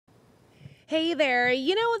Hey there.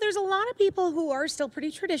 You know, there's a lot of people who are still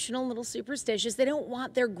pretty traditional, a little superstitious. They don't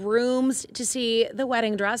want their grooms to see the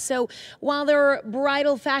wedding dress. So while their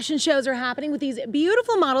bridal fashion shows are happening with these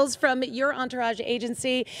beautiful models from your Entourage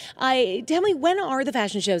agency, tell me, when are the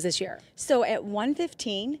fashion shows this year? So at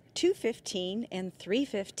 1:15, 2:15, and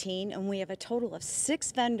 3:15, and we have a total of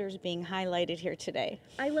 6 vendors being highlighted here today.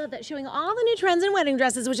 I love that, showing all the new trends in wedding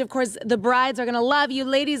dresses, which of course the brides are going to love. You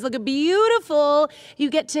ladies look beautiful. You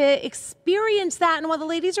get to experience that, and while the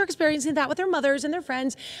ladies are experiencing that with their mothers and their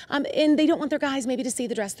friends, and they don't want their guys maybe to see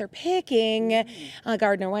the dress they're picking,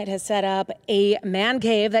 Gardner White has set up a man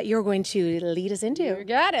cave that you're going to lead us into. You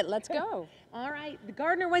got it. Let's go. All right, the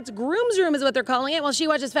Gardner White's Groom's Room is what they're calling it. While she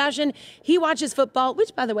watches fashion, he watches football,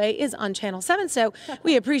 which, by the way, is on Channel 7, so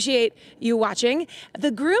we appreciate you watching.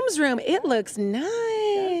 The Groom's Room, it looks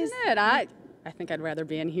nice. Doesn't it? I think I'd rather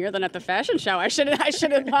be in here than at the fashion show. I shouldn't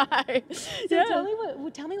lie. So Yeah. tell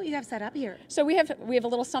me what you have set up here. So we have a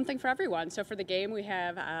little something for everyone. So for the game, we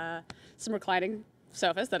have some reclining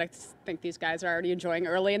sofas that I think these guys are already enjoying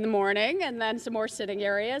early in the morning, and then some more sitting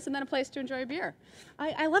areas, and then a place to enjoy a beer.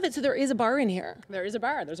 I love it. So there is a bar in here. There is a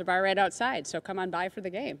bar. There's a bar right outside, so come on by for the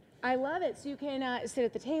game. I love it. So you can sit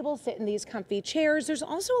at the table, sit in these comfy chairs. There's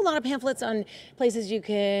also a lot of pamphlets on places you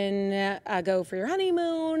can go for your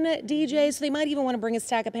honeymoon, DJ. So they might even want to bring a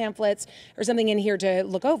stack of pamphlets or something in here to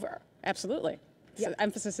look over. Absolutely. So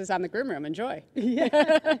emphasis is on the groom room. Enjoy.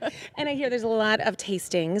 Yeah. And I hear there's a lot of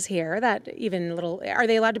tastings here. Are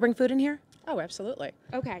they allowed to bring food in here? Oh, absolutely.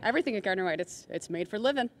 Okay. Everything at Gardner White, it's made for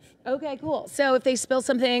living. Okay, cool. So if they spill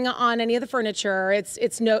something on any of the furniture, it's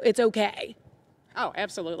okay. Oh,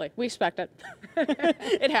 absolutely. We expect it.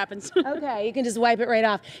 It happens. Okay, you can just wipe it right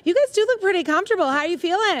off. You guys do look pretty comfortable. How are you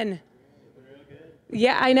feeling?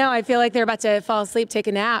 Yeah, I know. I feel like they're about to fall asleep, take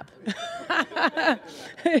a nap.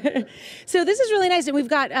 So this is really nice. And we've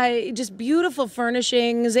got just beautiful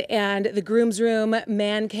furnishings and the groom's room,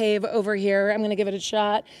 man cave over here. I'm going to give it a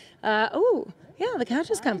shot. Oh, yeah, the couch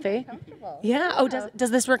is comfy. Yeah. Oh, does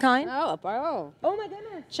this recline? Oh, Oh, my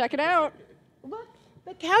goodness. check it out. Look,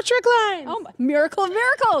 the couch reclines. Oh, miracle of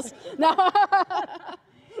miracles. No.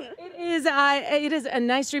 It is a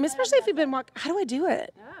nice dream, especially if you've been walking. How do I do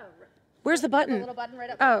it? Where's the button? A little button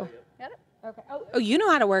right up. Oh. Got it? Okay. Oh, you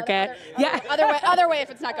know how to work it. Yeah. Other way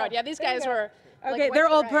if it's not going. Yeah, these guys were. Okay, like, they're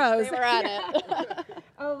old what's the pros. rest? They were on it.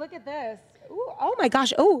 Oh, look at this. Ooh, oh my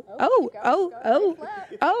gosh.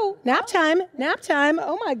 Nap time. Nap time.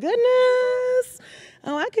 Oh my goodness.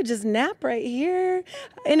 Oh, I could just nap right here.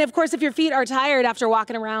 And of course, if your feet are tired after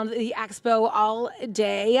walking around the expo all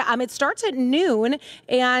day, it starts at noon.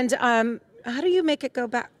 And how do you make it go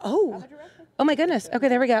back? Oh my goodness. Okay,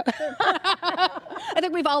 there we go. I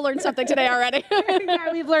think we've all learned something today already.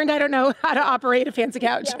 Yeah, we've learned I don't know how to operate a fancy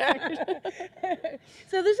couch.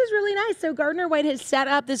 So this is really nice. So Gardner White has set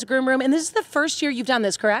up this groom room, and this is the first year you've done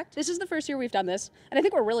this, correct? This is the first year we've done this, and I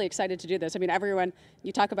think we're really excited to do this. I mean,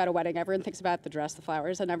 you talk about a wedding, everyone thinks about the dress, the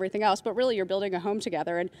flowers, and everything else, but really you're building a home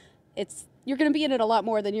together, and you're going to be in it a lot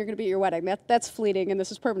more than you're going to be at your wedding. That's fleeting, and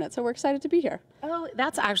this is permanent, so we're excited to be here. Oh,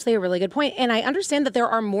 that's actually a really good point. And I understand that there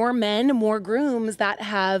are more men, more grooms that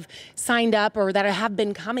have signed up or that have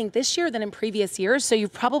been coming this year than in previous years. So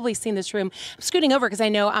you've probably seen this room. I'm scooting over because I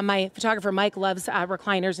know my photographer, Mike, loves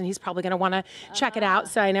recliners, and he's probably going to want to check it out.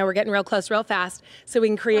 So I know we're getting real close real fast so we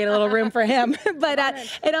can create a little room for him. But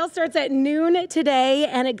it all starts at noon today,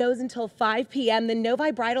 and it goes until 5 p.m. The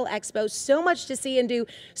Novi Bridal Expo. So much to see and do.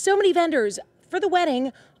 So many vendors for the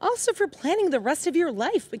wedding, also for planning the rest of your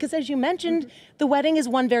life, because as you mentioned, the wedding is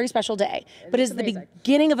one very special day, but it's the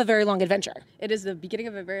beginning of a very long adventure. It is the beginning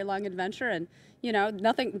of a very long adventure, and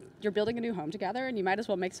you're building a new home together, and you might as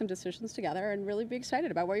well make some decisions together and really be excited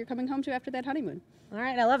about where you're coming home to after that honeymoon. All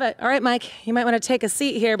right, I love it. All right, Mike, you might want to take a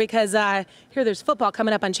seat here because here there's football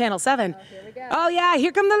coming up on Channel 7. Oh, here we go. Oh yeah,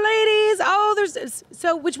 here come the ladies. Oh,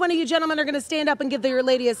 so which one of you gentlemen are going to stand up and give your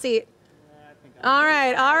lady a seat? All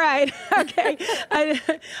right, okay.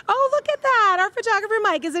 Oh, look at that. Our photographer,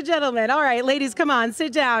 Mike, is a gentleman. All right, ladies, come on,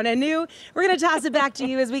 sit down. And we're going to toss it back to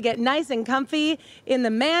you as we get nice and comfy in the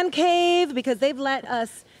man cave because they've let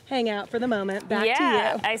us hang out for the moment. Back to you.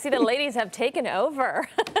 Yeah, I see the ladies have taken over.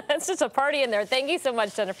 It's just a party in there. Thank you so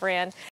much, Jennifer Ann.